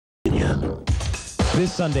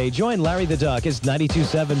This Sunday, join Larry the Duck as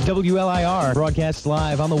 92.7 WLIR broadcasts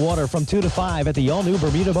live on the water from 2 to 5 at the all-new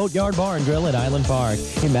Bermuda Boatyard Bar and Grill at Island Park.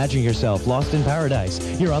 Imagine yourself lost in paradise.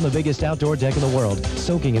 You're on the biggest outdoor deck in the world,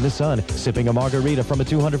 soaking in the sun, sipping a margarita from a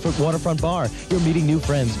 200-foot waterfront bar. You're meeting new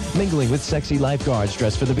friends, mingling with sexy lifeguards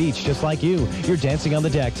dressed for the beach just like you. You're dancing on the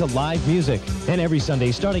deck to live music. And every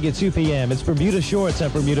Sunday, starting at 2 p.m., it's Bermuda Shorts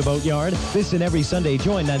at Bermuda Boatyard. This and every Sunday,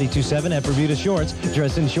 join 92.7 at Bermuda Shorts.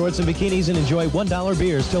 Dress in shorts and bikinis and enjoy $1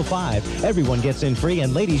 beers till 5. Everyone gets in free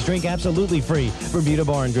and ladies drink absolutely free. Bermuda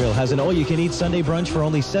Bar and Grill has an all-you-can-eat Sunday brunch for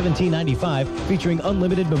only $17.95, featuring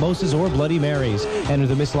unlimited mimosas or Bloody Marys. Enter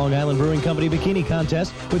the Miss Long Island Brewing Company Bikini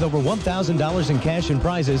Contest with over $1,000 in cash and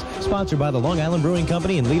prizes, sponsored by the Long Island Brewing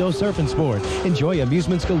Company and Lido Surf and Sport. Enjoy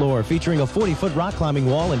amusements galore, featuring a 40-foot rock climbing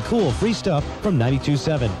wall and cool free stuff from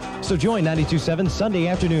 92.7. So join 92.7 Sunday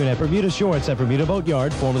afternoon at Bermuda Shorts at Bermuda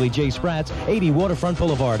Boatyard, formerly J. Spratt's, 80 Waterfront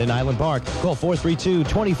Boulevard in Island Park. Call 432-2400.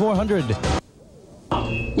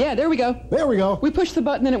 Yeah, there we go. There we go. We pushed the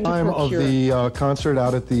button and it went Time of the concert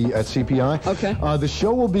out at CPI. Okay. The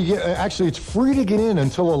show will begin. Actually, it's free to get in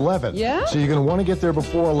until 11. Yeah? So you're going to want to get there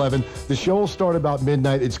before 11. The show will start about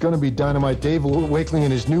midnight. It's going to be dynamite. Dave Wakeling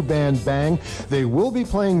and his new band, Bang. They will be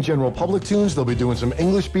playing general public tunes. They'll be doing some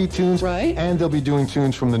English beat tunes. Right. And they'll be doing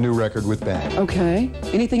tunes from the new record with Bang. Okay.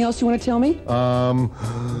 Anything else you want to tell me?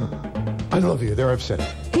 I love you. There, I've said it.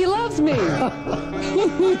 He loves me.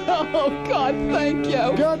 Oh, God, thank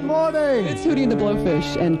you. Good morning. It's Hootie and the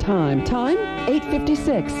Blowfish, and time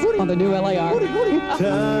 8:56 on the new LIR.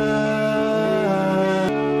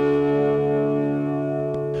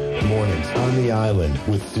 Mornings on the Island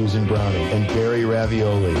with Susan Browning and Barry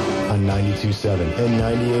Ravioli on 92.7 and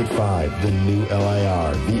 98.5, the new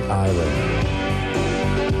LIR, the Island.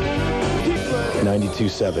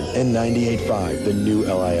 92.7 and 98.5, the new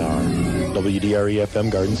LIR. WDRE-FM,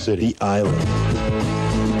 Garden City, the Island.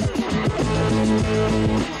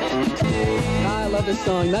 I love this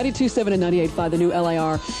song. 92.7 and 98.5, the new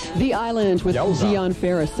LIR, the Island with Zion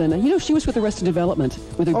Ferris. And, she was with Arrested Development,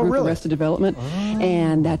 with a group Arrested Development.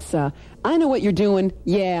 And that's, I Know What You're Doing,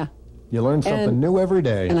 yeah. You learn something new every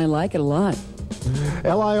day. And I like it a lot.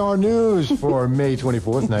 LIR News for May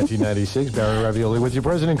 24th, 1996. Barry Ravioli with you.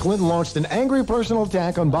 President Clinton launched an angry personal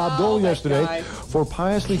attack on Bob Dole yesterday for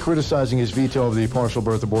piously criticizing his veto of the partial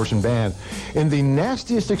birth abortion ban. In the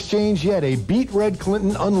nastiest exchange yet, a beet-red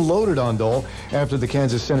Clinton unloaded on Dole after the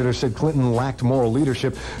Kansas senator said Clinton lacked moral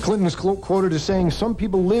leadership. Clinton was quoted as saying, "Some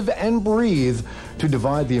people live and breathe to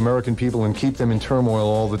divide the American people and keep them in turmoil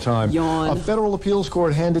all the time." Yawn. A federal appeals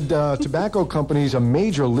court handed tobacco companies a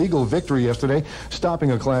major legal victory yesterday,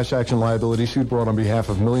 stopping a class action liability suit brought on behalf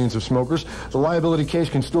of millions of smokers. The liability case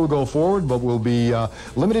can still go forward, but will be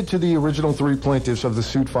limited to the original 3 plaintiffs of the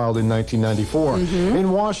suit filed in 1994.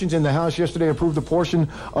 In Washington, the House yesterday approved a portion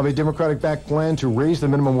of a Democratic-backed plan to raise the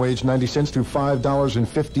minimum wage 90 cents to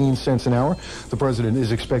 $5.15 an hour. The president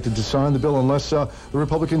is expected to sign the bill unless the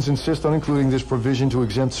Republicans insist on including this provision to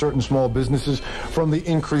exempt certain small businesses from the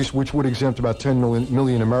increase, which would exempt about 10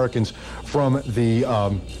 million Americans from the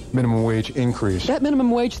minimum wage increase. That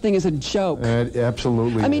minimum wage thing is a joke.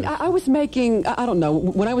 Absolutely. I mean, I was making, I don't know,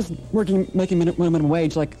 when I was making minimum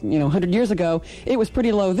wage, like, 100 years ago, it was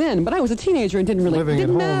pretty low then, but I was a teenager and didn't Living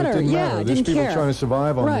didn't at home, matter. It didn't matter. Yeah, There's didn't people care. trying to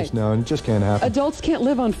survive on this now, and it just can't happen. Adults can't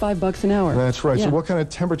live on $5 an hour. That's right. Yeah. So what kind of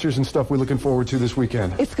temperatures and stuff are we looking forward to this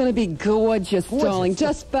weekend? It's going to be gorgeous, darling.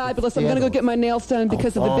 Just fabulous. I'm going to go get my nails done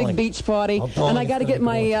because of the big beach party, and I got to get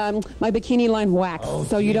my my bikini line waxed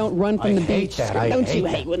so you don't run from the beach. Don't you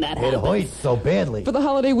hate when that happens? It hurts so badly. For the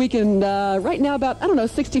holiday weekend, right now about,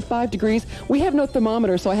 65 degrees. We have no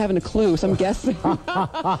thermometer, so I haven't a clue, so I'm guessing.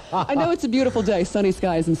 I know it's a beautiful day, sunny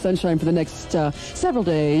skies and sunshine for the next several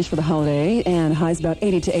days for the holiday, and highs about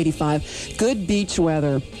 80 to 85. Good beach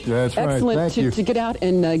weather. That's right. Excellent Thank you. to get out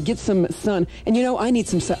and get some sun. And I need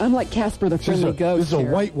some sun. I'm like Casper the Friendly Ghost. This is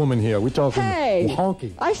a white woman here. We're talking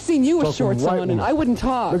honky. I've seen you with shorts on, and I wouldn't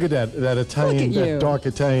talk. Look at that Italian, that dark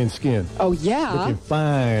Italian skin. Oh, yeah? Looking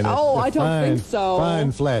fine. Oh, I don't think so.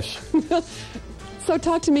 Fine flesh. So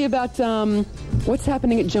talk to me about what's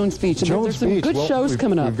happening at Jones Beach. There's some good shows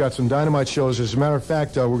coming up. We've got some dynamite shows. As a matter of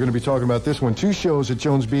fact, we're going to be talking about this one. 2 shows at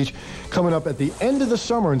Jones Beach coming up at the end of the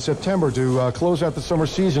summer in September to close out the summer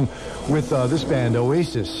season with this band,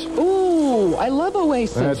 Oasis. Ooh, I love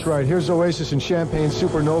Oasis. That's right. Here's Oasis and Champagne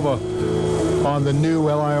Supernova on the new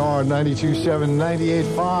LIR 92.7,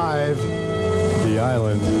 98.5, The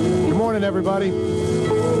Island. Good morning, everybody.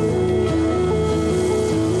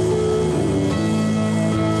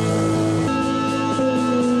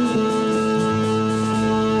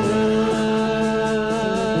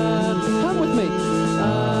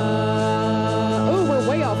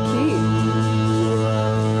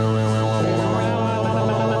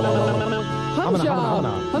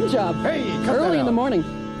 in the morning.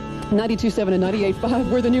 92.7 and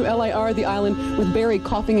 98.5. We're the new LIR, the island, with Barry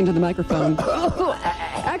coughing into the microphone.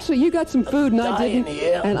 Actually, you got some food and I didn't,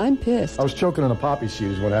 and I'm pissed. I was choking on a poppy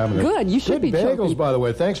seed is what happened. Good, you should be bagels, choking. by the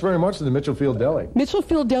way. Thanks very much to the Mitchellfield Deli.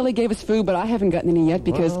 Mitchellfield Deli gave us food, but I haven't gotten any yet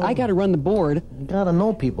because I got to run the board. You gotta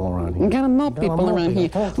know people around here. You gotta know people around here.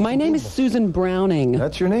 My name is Susan Browning.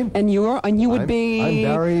 That's your name? And you would be... I'm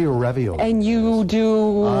Barry Ravioli. And you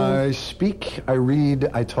do... I speak, I read,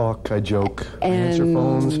 I talk, I joke, I answer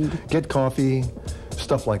phones, get coffee,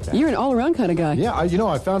 stuff like that. You're an all-around kind of guy. Yeah,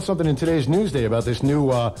 I found something in today's Newsday about this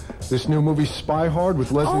new movie Spy Hard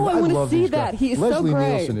with Leslie. Oh, I want to love see these that. guys. He is Leslie so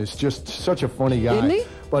great. Nielsen is just such a funny guy. Isn't he?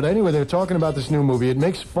 But anyway, they're talking about this new movie. It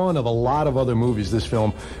makes fun of a lot of other movies, this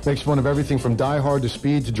film. Makes fun of everything from Die Hard to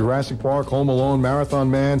Speed to Jurassic Park, Home Alone, Marathon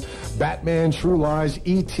Man, Batman, True Lies,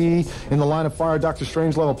 E.T., In the Line of Fire, Dr.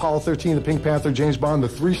 Strangelove, Apollo 13, The Pink Panther, James Bond, The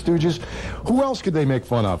Three Stooges. Who else could they make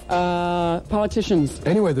fun of? Politicians.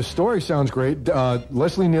 Anyway, the story sounds great.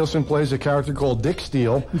 Leslie Nielsen plays a character called Dick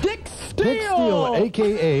Steele. Dick Steele! Dick Steele,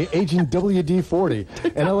 a.k.a. Agent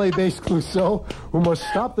WD-40, an L.A.-based Clouseau who must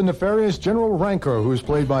stop the nefarious General Rancor, who is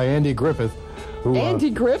played by Andy Griffith.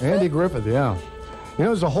 Andy Griffith? Andy Griffith, yeah. You know,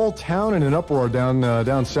 there's a whole town in an uproar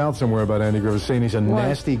down south somewhere about Andy Griffith saying he's a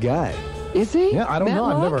nasty guy. Is he? Yeah, I don't know.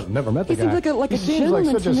 I've never met the guy. He seems like a he seems like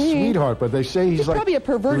such a sweetheart, but they say he's like... probably a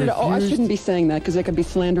perverted... Oh, I shouldn't be saying that because it could be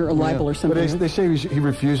slander or libel or something. But they say he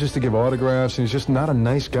refuses to give autographs, and he's just not a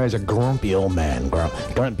nice guy. He's a grumpy old man,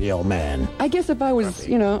 grumpy old man. I guess if I was,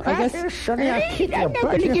 I guess... Sonny, I'll kick your I'm not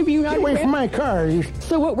butt. going to give you an Get away autograph. from my car.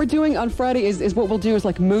 So what we're doing on Friday is what we'll do is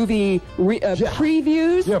like movie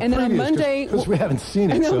previews, Yeah, and then on Monday... Because we haven't seen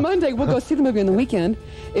it. And then on Monday, we'll go see the movie on the weekend,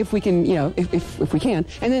 if we can, if we can.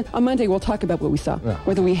 And then on Monday, we'll talk about what we saw. Yeah.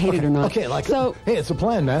 Whether we hate it or not. Okay, so, hey, it's a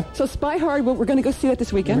plan, man. So Spy Hard, we're going to go see that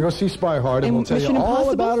this weekend. We're going to see Spy Hard, and we'll tell Mission you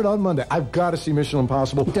all Impossible? about it on Monday. I've got to see Mission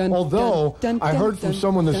Impossible. Although, I heard from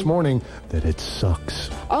someone this morning that it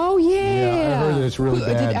sucks. Oh, yeah. Yeah, I heard that it's really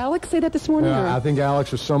bad. Did Alex say that this morning? Yeah, I think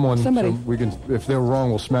Alex or somebody. So we can, if they're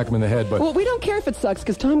wrong, we'll smack them in the head. But well, we don't care if it sucks,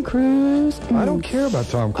 because Tom Cruise... I don't care about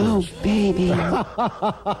Tom Cruise. Oh, baby. I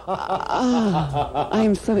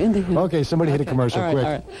am so into him. Okay, somebody hit a commercial quick.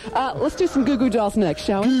 All right. Let's do some Goo Goo Dolls next,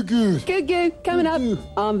 shall we? Goo Goo. Goo Goo. Coming up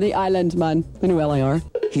on the island, man. The new LIR.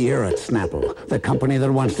 Here at Snapple, the company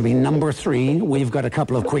that wants to be number 3, we've got a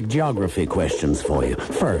couple of quick geography questions for you.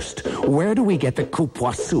 First, where do we get the coup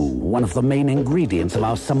poisson, one of the main ingredients of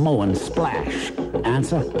our Samoan splash?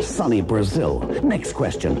 Answer, sunny Brazil. Next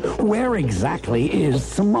question, where exactly is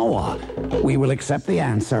Samoa? We will accept the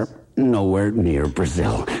answer. Nowhere near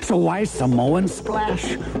Brazil. So why Samoan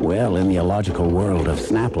splash? Well, in the illogical world of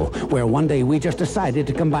Snapple, where one day we just decided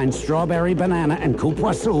to combine strawberry, banana, and coup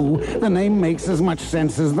poisson, the name makes as much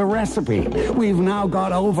sense as the recipe. We've now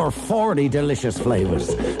got over 40 delicious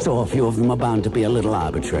flavors, so a few of them are bound to be a little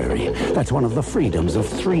arbitrary. That's one of the freedoms of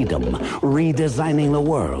freedom, redesigning the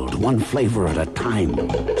world one flavor at a time.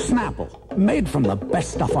 Snapple, made from the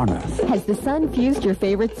best stuff on earth. Has the sun fused your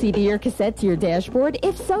favorite CD or cassette to your dashboard?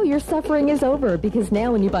 If so, your suffering is over, because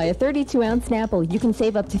now when you buy a 32-ounce Snapple, you can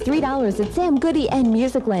save up to $3 at Sam Goody and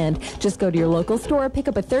Musicland. Just go to your local store, pick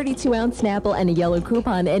up a 32-ounce Snapple and a yellow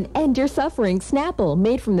coupon, and end your suffering. Snapple,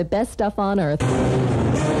 made from the best stuff on earth.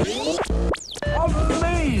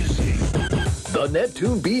 Amazing! The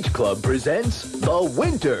Neptune Beach Club presents The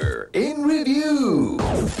Winter in Review.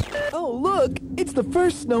 Oh, look! It's the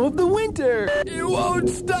first snow of the winter! It won't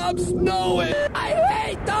stop snowing! I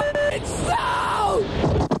hate the snow!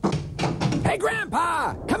 Hey,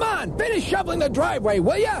 Grandpa! Come on, finish shoveling the driveway,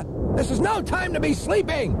 will ya? This is no time to be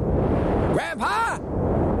sleeping! Grandpa?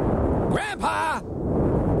 Grandpa?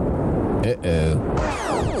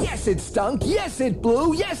 Uh-oh. Yes, it stunk. Yes, it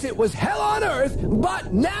blew. Yes, it was hell on earth.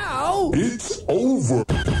 But now... It's over!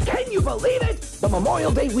 Can you believe it? The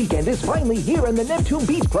Memorial Day weekend is finally here and the Neptune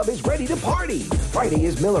Beach Club is ready to party. Friday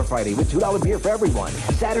is Miller Friday with $2 beer for everyone.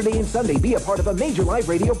 Saturday and Sunday, be a part of a major live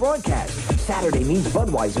radio broadcast. Saturday means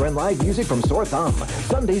Budweiser and live music from Sore Thumb.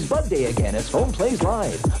 Sunday's Bud Day again as Phone plays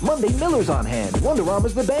live. Monday, Miller's on hand.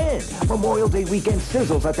 Wonderama's the band. Memorial Day weekend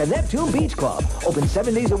sizzles at the Neptune Beach Club. Open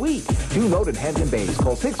 7 days a week. Do note at Hampton Bays.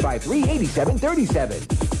 Call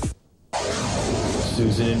 653-8737.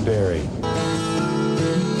 Susan and Barry.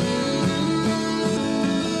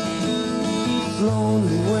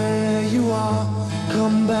 Lonely where you are,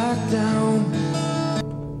 come back down.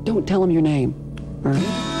 Don't tell him your name. All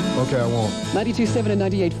right? Okay, I won't. 92.7 and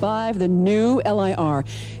 98.5, the new LIR,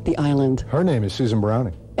 the island. Her name is Susan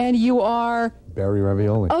Browning. And you are... Barry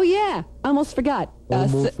Ravioli. Oh, yeah. Almost forgot.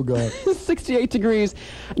 Almost forgot. 68 degrees,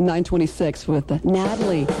 926 with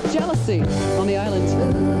Natalie. Jealousy on the island.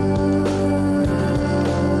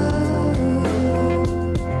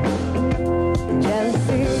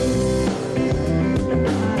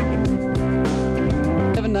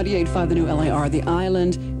 98.5, the new LIR, the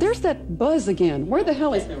island. There's that buzz again. Where the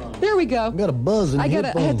hell is... There we go. You got a buzz in I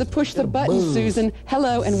had to push the button, buzz. Susan.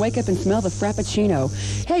 Hello, and wake up and smell the Frappuccino.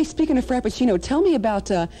 Hey, speaking of Frappuccino, tell me about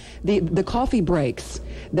the coffee breaks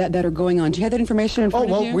that are going on. Do you have that information in front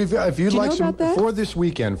of you? If you'd like some for this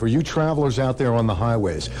weekend, for you travelers out there on the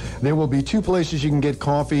highways, there will be 2 places you can get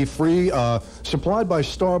coffee free, supplied by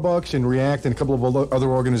Starbucks and React and a couple of other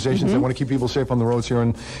organizations that want to keep people safe on the roads here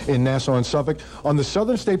in Nassau and Suffolk. On the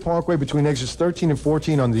Southern State Parkway between exits 13 and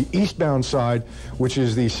 14 on the eastbound side, which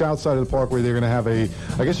is the south side of the parkway, they're going to have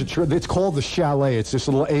it's called the Chalet. It's this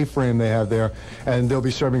little A-frame they have there, and they'll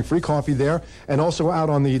be serving free coffee there. And also out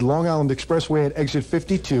on the Long Island Expressway at exit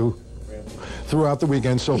 52 throughout the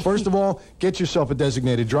weekend. So first of all, get yourself a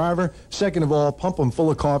designated driver. Second of all, pump them full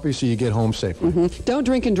of coffee so you get home safely. Don't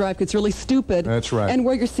drink and drive, 'cause it's really stupid. That's right. And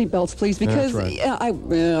wear your seatbelts, please, because That's right. I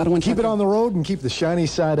don't want to keep it on the road and keep the shiny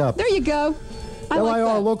side up. There you go. I like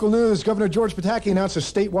LIR that. local news. Governor George Pataki announced a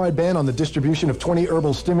statewide ban on the distribution of 20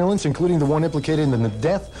 herbal stimulants, including the one implicated in the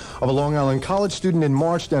death of a Long Island college student in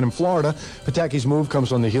March down in Florida. Pataki's move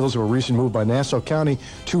comes on the heels of a recent move by Nassau County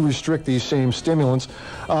to restrict these same stimulants.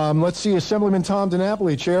 Let's see. Assemblyman Tom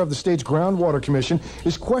DiNapoli, chair of the state's Groundwater Commission,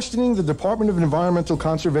 is questioning the Department of Environmental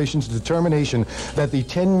Conservation's determination that the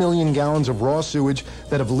 10 million gallons of raw sewage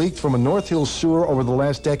that have leaked from a North Hills sewer over the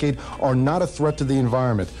last decade are not a threat to the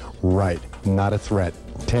environment. Right. Not a threat.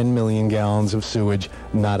 10 million gallons of sewage,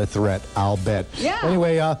 not a threat, I'll bet. Yeah.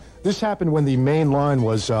 Anyway, this happened when the main line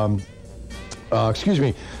was,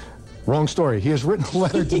 wrong story. He has written a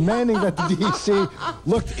letter demanding that the DEC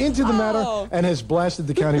looked into the matter and has blasted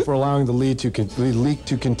the county for allowing the leak to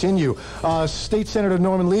continue. State Senator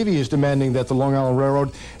Norman Levy is demanding that the Long Island Railroad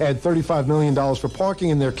add $35 million for parking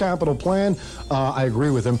in their capital plan. I agree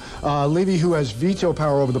with him. Levy, who has veto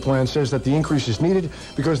power over the plan, says that the increase is needed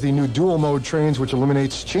because the new dual-mode trains, which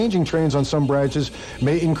eliminates changing trains on some branches,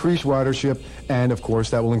 may increase ridership, and, of course,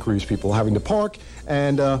 that will increase people having to park.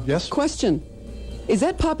 And, yes? Question. Is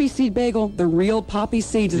that poppy seed bagel the real poppy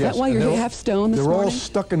seeds? Is Yes, that why you're half stoned this They're morning? all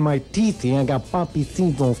stuck in my teeth. I got poppy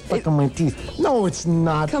seeds all stuck in my teeth. No, it's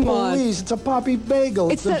not. Come on. Please, it's a poppy bagel.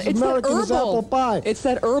 It's that American as herbal apple pie. It's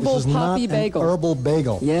that herbal This is poppy not bagel. An herbal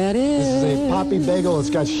bagel. Yeah, it is. This is a poppy bagel.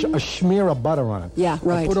 It's got a smear of butter on it. Yeah,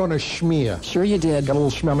 right. I put on a schmear. Sure you did. Got a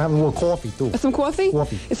little schmear. I'm having a little coffee, too. Some coffee?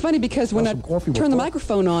 Coffee. It's funny because when I some coffee with turned the coffee.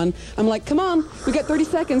 microphone on, I'm like, come on, we got 30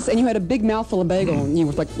 seconds, and you had a big mouthful of bagel, and you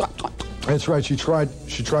were like... That's right. She tried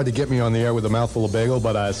to get me on the air with a mouthful of bagel,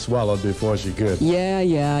 but I swallowed before she could. Yeah.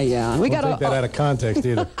 We Don't got take that out of context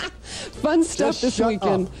either. fun stuff Just this shut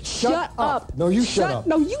weekend. up. Shut up. No, you shut up.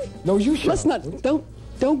 No, you shut Let's up.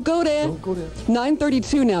 Don't go there. Don't go there.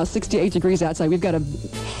 9:32 now, 68 degrees outside. We've got a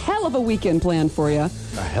hell of a weekend planned for you. A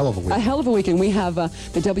hell of a week. A hell of a weekend. We have the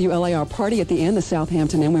WLIR party at the end, the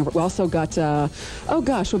Southampton Inn. We've also got,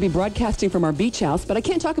 we'll be broadcasting from our beach house, but I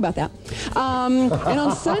can't talk about that. And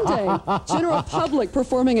on Sunday, general public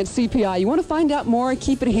performing at CPI. You want to find out more?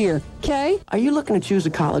 Keep it here. Okay? Are you looking to choose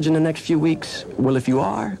a college in the next few weeks? Well, if you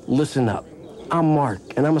are, listen up. I'm Mark,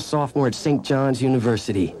 and I'm a sophomore at St. John's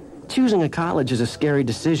University. Choosing a college is a scary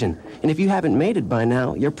decision, and if you haven't made it by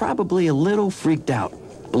now, you're probably a little freaked out.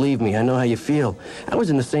 Believe me, I know how you feel. I was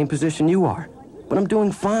in the same position you are, but I'm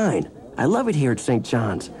doing fine. I love it here at St.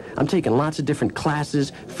 John's. I'm taking lots of different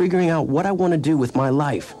classes, figuring out what I want to do with my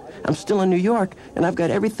life. I'm still in New York, and I've got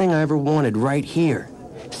everything I ever wanted right here.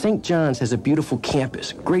 St. John's has a beautiful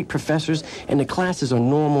campus, great professors, and the classes are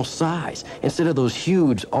normal size, instead of those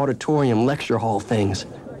huge auditorium lecture hall things.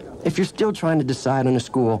 If you're still trying to decide on a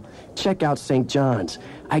school, check out St. John's.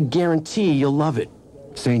 I guarantee you'll love it.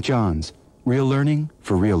 St. John's. Real learning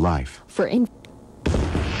for real life. Spend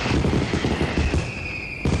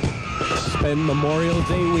Memorial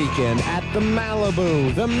Day weekend at the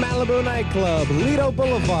Malibu nightclub, Lido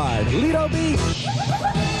Boulevard, Lido Beach.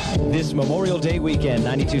 This Memorial Day weekend,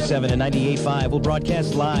 92.7 and 98.5 will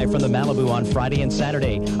broadcast live from the Malibu on Friday and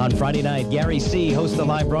Saturday. On Friday night, Gary C. hosts the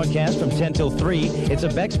live broadcast from 10 till 3. It's a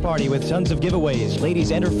Beck's party with tons of giveaways. Ladies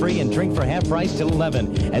enter free and drink for half price till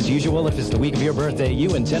 11. As usual, if it's the week of your birthday,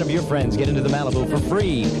 you and 10 of your friends get into the Malibu for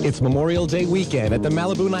free. It's Memorial Day weekend at the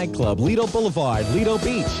Malibu nightclub, Lido Boulevard, Lido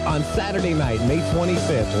Beach. On Saturday night, May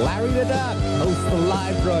 25th, Larry the Duck hosts the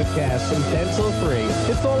live broadcast from 10 till 3.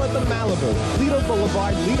 It's all at the Malibu, Lido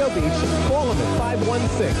Boulevard, Lido Beach. Call them at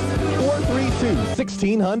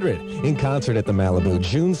 516-432-1600. In concert at the Malibu,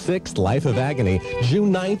 June 6th, Life of Agony.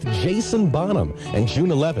 June 9th, Jason Bonham. And June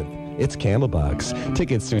 11th, it's Candlebox.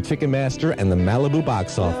 Tickets through Ticketmaster and the Malibu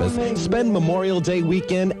box office. Spend Memorial Day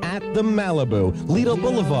weekend at the Malibu, Lido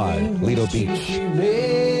Boulevard, Lido Beach.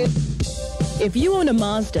 If you own a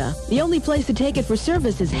Mazda, the only place to take it for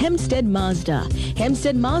service is Hempstead Mazda.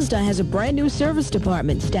 Hempstead Mazda has a brand new service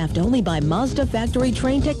department staffed only by Mazda factory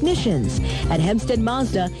trained technicians. At Hempstead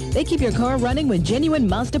Mazda, they keep your car running with genuine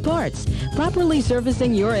Mazda parts. Properly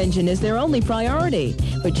servicing your engine is their only priority.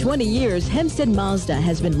 For 20 years, Hempstead Mazda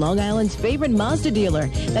has been Long Island's favorite Mazda dealer.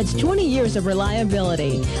 That's 20 years of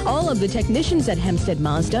reliability. All of the technicians at Hempstead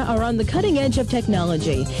Mazda are on the cutting edge of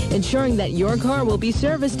technology, ensuring that your car will be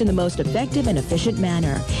serviced in the most effective and efficient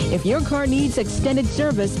manner. If your car needs extended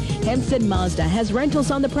service, Hempstead Mazda has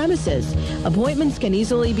rentals on the premises. Appointments can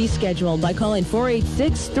easily be scheduled by calling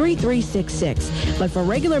 486-3366. But for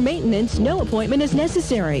regular maintenance, no appointment is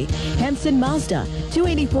necessary. Hempstead Mazda,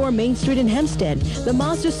 284 Main Street in Hempstead, the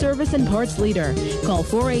Mazda service and parts leader. Call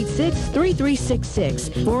 486-3366.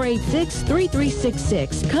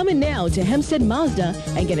 486-3366. Come in now to Hempstead Mazda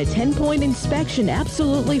and get a 10-point inspection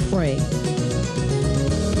absolutely free.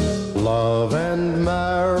 Love and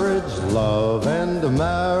marriage, love and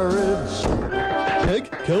marriage. Peg,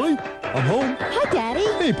 Kelly, I'm home. Hi, Daddy.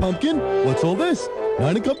 Hey, Pumpkin, what's all this?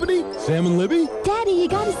 Nine & Company? Sam and Libby? Daddy, you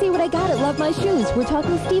gotta see what I got at Love My Shoes. We're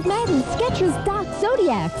talking Steve Madden, Skechers, Doc,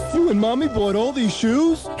 Zodiacs. You and Mommy bought all these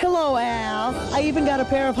shoes? Hello, Al. I even got a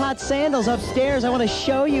pair of hot sandals upstairs I want to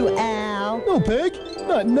show you, Al. No, Peg,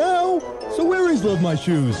 not now. So where is Love My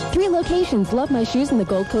Shoes? 3 locations. Love My Shoes in the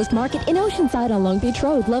Gold Coast Market in Oceanside on Long Beach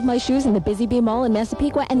Road. Love My Shoes in the Busy Bee Mall in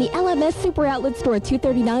Massapequa and the LMS Super Outlet Store at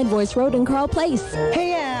 239 Voice Road in Carl Place.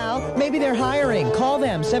 Hey, Al, maybe they're hiring. Call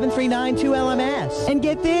them, 739-2LMS. And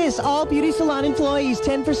get this, all beauty salon employees,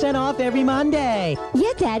 10% off every Monday.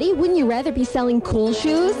 Yeah, Daddy, wouldn't you rather be selling cool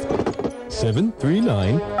shoes?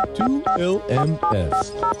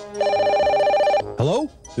 739-2LMS. Hello?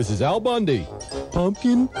 This is Al Bundy.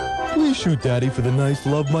 Pumpkin, please shoot Daddy for the nice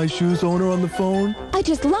Love My Shoes owner on the phone. I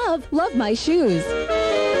just love My Shoes.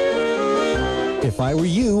 If I were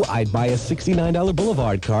you, I'd buy a $69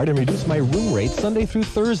 Boulevard card and reduce my room rate Sunday through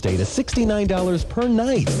Thursday to $69 per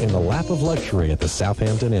night in the lap of luxury at the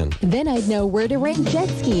Southampton Inn. Then I'd know where to rent jet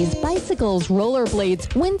skis, bicycles, rollerblades,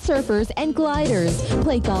 windsurfers, and gliders.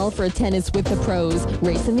 Play golf or tennis with the pros,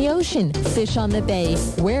 race in the ocean, fish on the bay,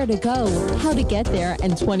 where to go, how to get there,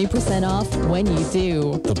 and 20% off when you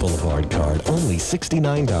do. The Boulevard card, only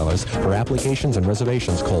 $69. For applications and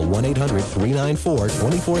reservations, call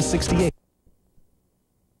 1-800-394-2468.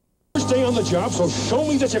 First day on the job, so show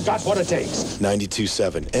me that you got what it takes.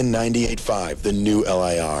 92.7 and 98.5, the new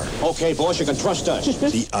LIR. Okay, boss, you can trust us.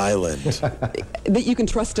 The Island. That you can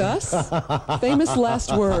trust us? Famous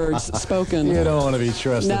last words spoken. You don't want to be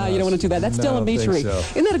trusted. No, you don't want to do that. That's No, Delamitri. so.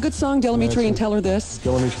 Isn't that a good song, Delamitri, and Tell Her This?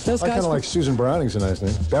 Delamitri. Those I guys kind of like Susan Browning's a nice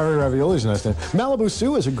name. Barry Ravioli's a nice name. Malibu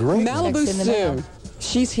Sue is a great Malibu Sue.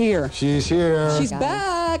 She's here. She's here. She's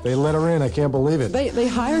back. They let her in. I can't believe it. They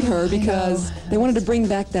hired her because they wanted to bring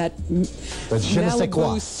back that je ne sais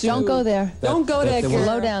quoi. Malibu Sue. Don't go there. Don't go there, girl.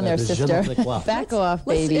 Slow down there, sister. Back off,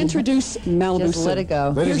 baby. Let's introduce Malibu Just Sue. let it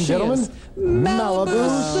go. Ladies and gentlemen,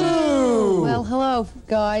 Malibu Sue. Well, hello,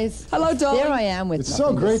 guys. Hello, darling. There I am with It's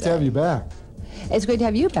so great to have you back. It's great to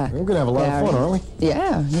have you back. We're going to have a lot of fun, aren't we?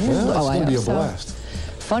 Yeah. It's going to be a blast.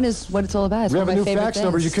 Fun is what it's all about. It's We one have a of my new favorite fax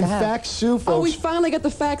number. You things can to have. fax Sue, folks. Oh, we finally got the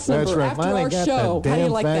fax number That's right. after Finally our got show. that How do you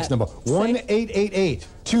damn like fax that? number.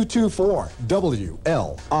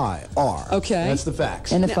 1-888-224-WLIR. Okay. That's the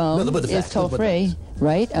fax. And the phone is toll free,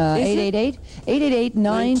 right?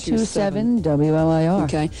 888-888-927-WLIR.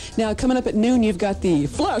 Okay. Now, coming up at noon, you've got the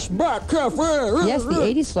Flashback Cafe. Yes, the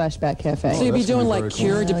 80s Flashback Cafe. So you'll be doing like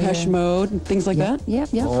Cure, Depeche Mode, and things like that? Yep.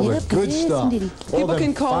 All the good Yes, stuff. indeedy. All People them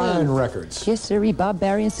can call fine in. records. Yes, sir. Bob,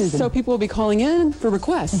 Barry, and Susan. So people will be calling in for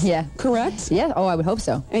requests. Yeah. Correct? Yeah. Oh, I would hope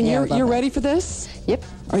so. And Yeah, I would love you're that. ready for this? Yep.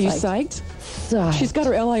 Are you psyched? Psyched. She's got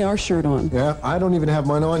her LIR shirt on. Yeah, I don't even have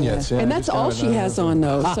mine on yet. Sam. And I that's just all got it she has on,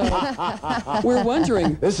 though. So we're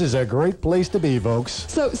wondering. This is a great place to be, folks.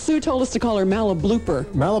 So Sue told us to call her Malablooper.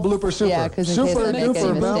 Malablooper Super. Yeah, 'cause in case Super I make any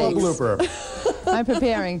duper mistakes. Malablooper. I'm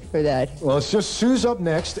preparing for that. Well, it's just Sue's up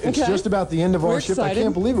next. It's Okay. just about the end of We're our shift. excited. I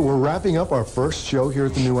can't believe it. We're wrapping up our first show here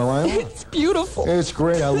at the new LIR. It's beautiful. It's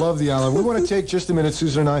great. I love the island. We want to take just a minute,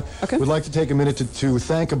 Susan and I would like to take a minute to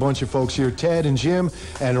thank a bunch of folks here, Ted and Jim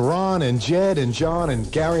and Ron and Jed and John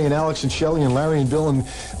and Gary and Alex and Shelley and Larry and Bill and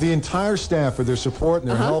the entire staff for their support and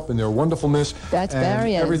their help and their wonderfulness. That's and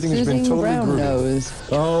Barry and everything's Susan been totally Brown groovy. knows.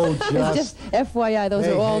 Oh, Just FYI, those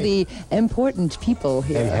Hey, are all hey. the important people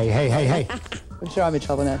here. Hey. I'm sure I'm in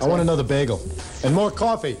trouble now. I want another bagel and more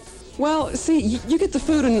coffee. Well, see, you get the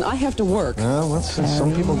food and I have to work. Well,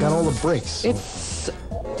 some people got all the breaks. It's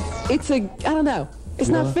I don't know. It's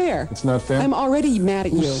not fair. It's not fair? I'm already mad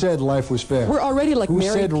at Who you. said life was fair? We're already like Who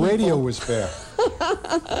married said people. radio was fair?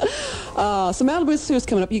 So Malibu Sue is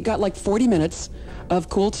coming up. You got like 40 minutes of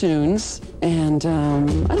cool tunes, and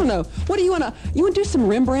I don't know. What do you want to? You want to do some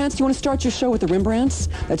Rembrandts? You want to start your show with the Rembrandts?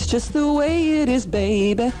 That's just the way it is,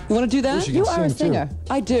 baby. You want to do that? You are a singer. Too.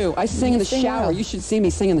 I do. I sing in the shower. Well. You should see me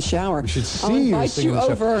sing in the shower. You should see her sing in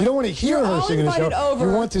the shower. You don't want to hear her sing in the shower. Over.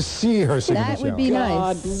 You want to see her sing in the shower. That would be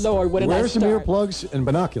nice. God, Lord, what a Wear nice some start. earplugs and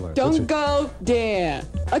binoculars. Don't go there.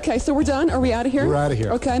 Okay, so we're done. Are we out of here? We're out of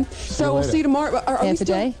here. Okay. So we'll see you tomorrow. Are we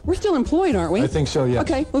still, we're still employed, aren't we? I think so, yeah.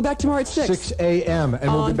 Okay, we'll be back tomorrow at 6. 6 a.m.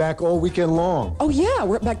 And we'll be back all weekend long. Oh, yeah.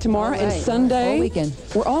 We're back tomorrow and Sunday. All weekend.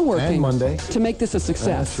 We're all working. And Monday. To make this a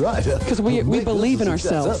success. That's right. Because we believe in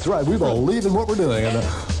ourselves. That's right. We believe in what we're doing.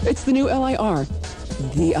 It's the new LIR,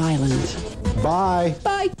 The Island. Bye.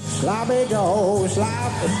 Bye. Sloppy go,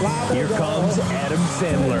 sloppy, sloppy. Here comes Adam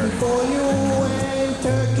Sandler. For you and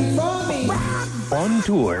turkey for me. On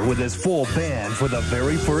tour with his full band for the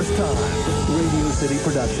very first time. Radio City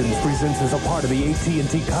Productions presents as a part of the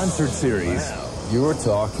AT&T Concert Series. You're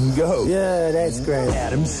talking go. Yeah, that's great.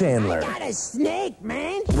 Adam Sandler. Not a snake,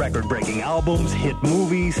 man. Record-breaking albums, hit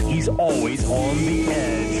movies, he's always on the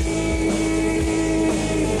edge.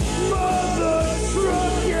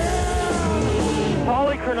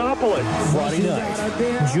 Polychronopolis. Friday night,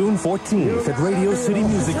 June 14th at Radio City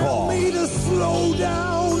Music Hall.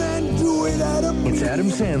 It's Adam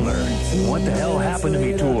Sandler. What the Hell Happened to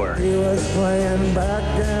Me tour. Be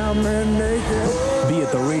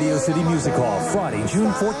at the Radio City Music Hall Friday,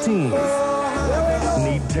 June 14th.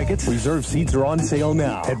 Need tickets? Reserve seats are on sale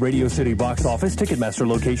now at Radio City box office, Ticketmaster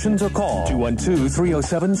locations, or call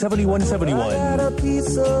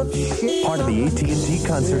 212-307-7171. Part of the AT&T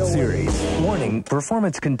Concert Series. Warning,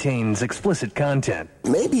 performance contains explicit content.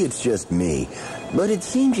 Maybe it's just me, but it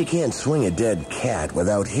seems you can't swing a dead cat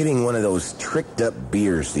without hitting one of those tricked-up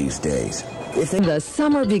beers these days. The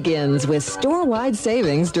summer begins with store-wide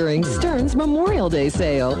savings during Stern's Memorial Day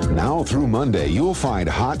sale. Now through Monday, you'll find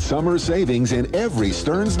hot summer savings in every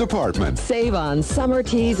Stern's department. Save on summer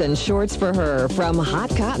tees and shorts for her from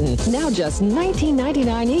Hot Cotton, now just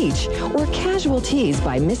 $19.99 each. Or casual tees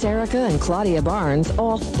by Miss Erica and Claudia Barnes,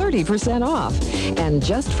 all 30% off. And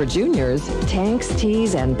just for juniors, tanks,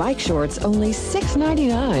 tees, and bike shorts, only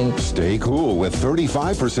 $6.99. Stay cool with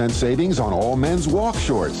 35% savings on all men's walk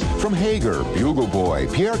shorts from Hager, Bugle Boy,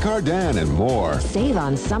 Pierre Cardin, and more. Save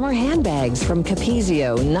on summer handbags from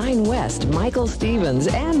Capezio, 9 West, Michael Stevens,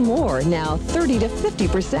 and more, now 30 to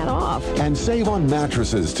 50% off. And save on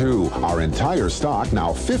mattresses, too. Our entire stock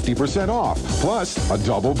now 50% off, plus a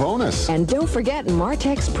double bonus. And don't forget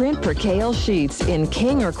Martex print percale sheets in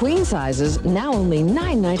king or queen sizes, now only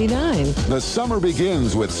 $9.99. The summer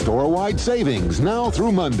begins with store-wide savings now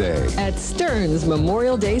through Monday. At Stern's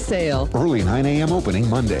Memorial Day sale. Early 9 a.m. opening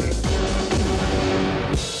Monday.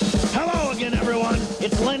 Hello again, everyone.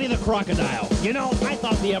 It's Lenny the Crocodile. You know, I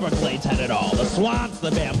thought the Everglades had it all. The swamps, the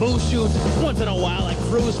bamboo shoots. Once in a while, I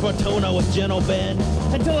cruise for tuna with Geno Ben.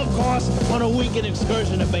 Until, of course, on a weekend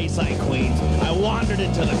excursion to Bayside, Queens, I wandered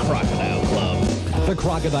into the Crocodile Club. The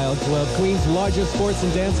Crocodile Club, Queens' largest sports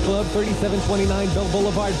and dance club, 3729 Bell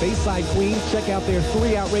Boulevard, Bayside, Queens. Check out their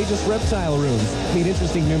 3 outrageous reptile rooms. Meet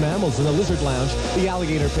interesting new mammals in the Lizard Lounge. The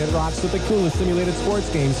Alligator Pit rocks with the coolest simulated sports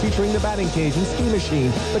games featuring the batting cage and ski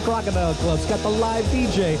machine. The Crocodile Club's got the live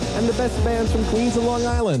DJ and the best bands from Queens and Long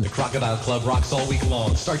Island. The Crocodile Club rocks all week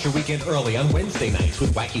long. Start your weekend early on Wednesday nights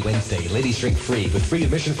with Wacky Wednesday. Ladies drink free with free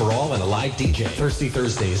admission for all and a live DJ.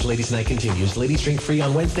 Thursdays, Ladies Night continues. Ladies drink free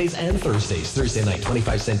on Wednesdays and Thursdays. Thursday night,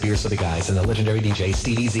 25-cent beers for the guys, and the legendary DJ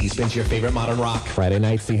Stevie Z spins your favorite modern rock. Friday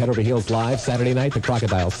night, see Head Over Heels live. Saturday night, the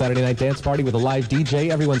Crocodile. Saturday night dance party with a live DJ.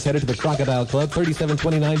 Everyone's headed to the Crocodile Club,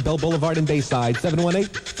 3729 Bell Boulevard in Bayside,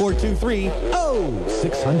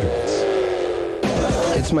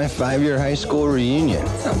 718-423-0600. It's my 5-year high school reunion.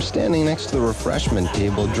 I'm standing next to the refreshment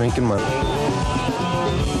table drinking my...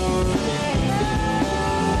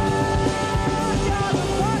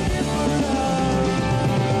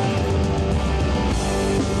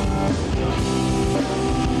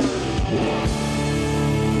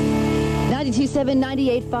 97,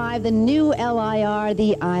 98.5, the new LIR,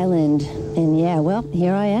 The Island. And yeah, well,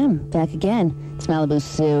 here I am, back again. It's Malibu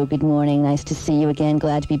Sue. Good morning. Nice to see you again.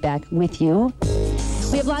 Glad to be back with you.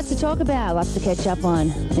 We have lots to talk about, lots to catch up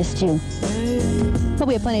on. Missed you. But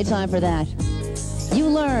we have plenty of time for that. You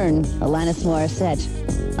Learn, Alanis Morissette,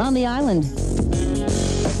 on The Island.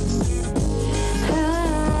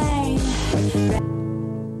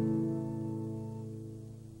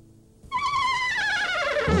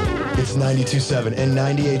 It's It's 92.7 and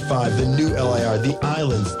 98.5, the new LIR, the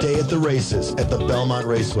Islands Day at the Races at the Belmont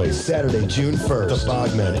Raceway, Saturday, June 1st. The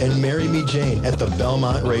Bogmen and Marry Me Jane at the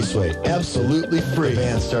Belmont Raceway. Absolutely free. The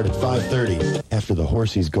band start at 5:30 after the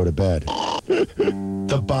horsies go to bed.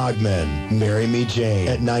 The Bogmen, Marry Me Jane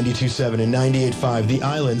at 92.7 and 98.5, the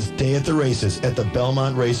Islands Day at the Races at the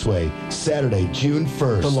Belmont Raceway, Saturday, June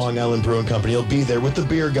 1st. The Long Island Brewing Company will be there with the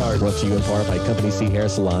beer garden. Brought to you in part by Company C Hair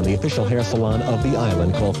Salon, the official hair salon of the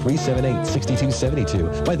island. Call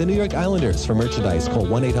 378-6272. By the New York Islanders. For merchandise, call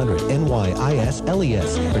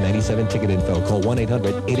 1-800-NY-ISLES. For 97 ticket info, call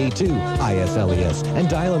 1-800-882-ISLES. And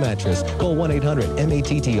Dial a Mattress. Call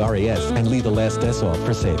 1-800-MATTRES and leave the last S off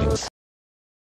for savings.